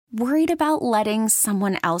Worried about letting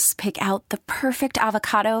someone else pick out the perfect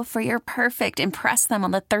avocado for your perfect impress them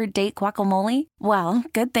on the third date guacamole? Well,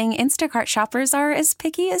 good thing Instacart shoppers are as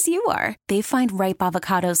picky as you are. They find ripe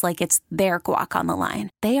avocados like it's their guac on the line.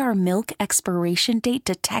 They are milk expiration date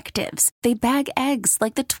detectives. They bag eggs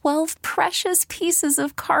like the 12 precious pieces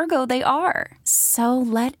of cargo they are. So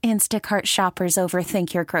let Instacart shoppers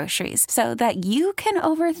overthink your groceries so that you can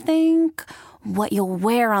overthink what you'll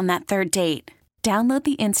wear on that third date. Download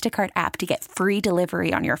the Instacart app to get free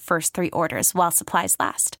delivery on your first 3 orders while supplies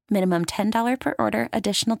last. Minimum $10 per order.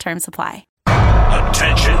 Additional terms apply.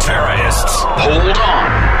 Attention terrorists. Hold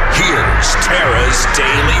on. Here's Tara's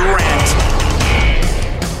Daily Rant.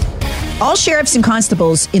 All sheriffs and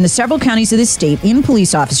constables in the several counties of this state, and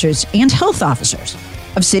police officers and health officers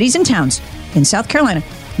of cities and towns in South Carolina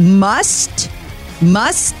must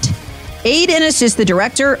aid and assist the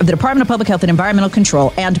director of the Department of Public Health and Environmental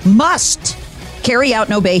Control and must carry out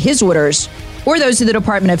and obey his orders or those of the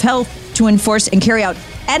Department of Health to enforce and carry out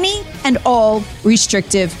any and all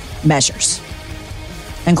restrictive measures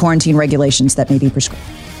and quarantine regulations that may be prescribed.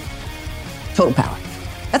 Total power.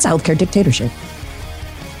 That's a healthcare dictatorship.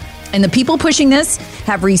 And the people pushing this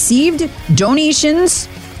have received donations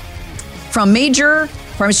from major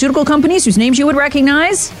pharmaceutical companies whose names you would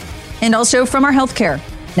recognize, and also from our healthcare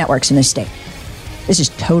networks in this state. This is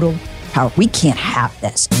total power. We can't have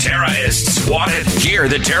this. Tara is swatted. Hear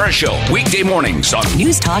the Tara Show weekday mornings on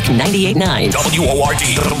News Talk 98.9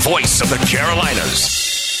 WORD, the voice of the Carolinas.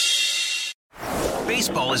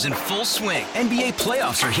 Baseball is in full swing. NBA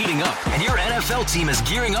playoffs are heating up, and your NFL team is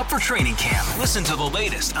gearing up for training camp. Listen to the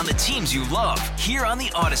latest on the teams you love here on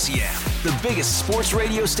the Odyssey app. The biggest sports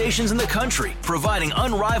radio stations in the country, providing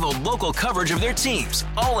unrivaled local coverage of their teams,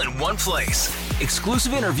 all in one place.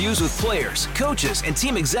 Exclusive interviews with players, coaches, and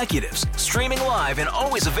team executives, streaming live and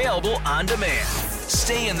always available on demand.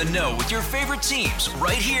 Stay in the know with your favorite teams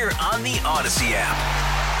right here on the Odyssey app.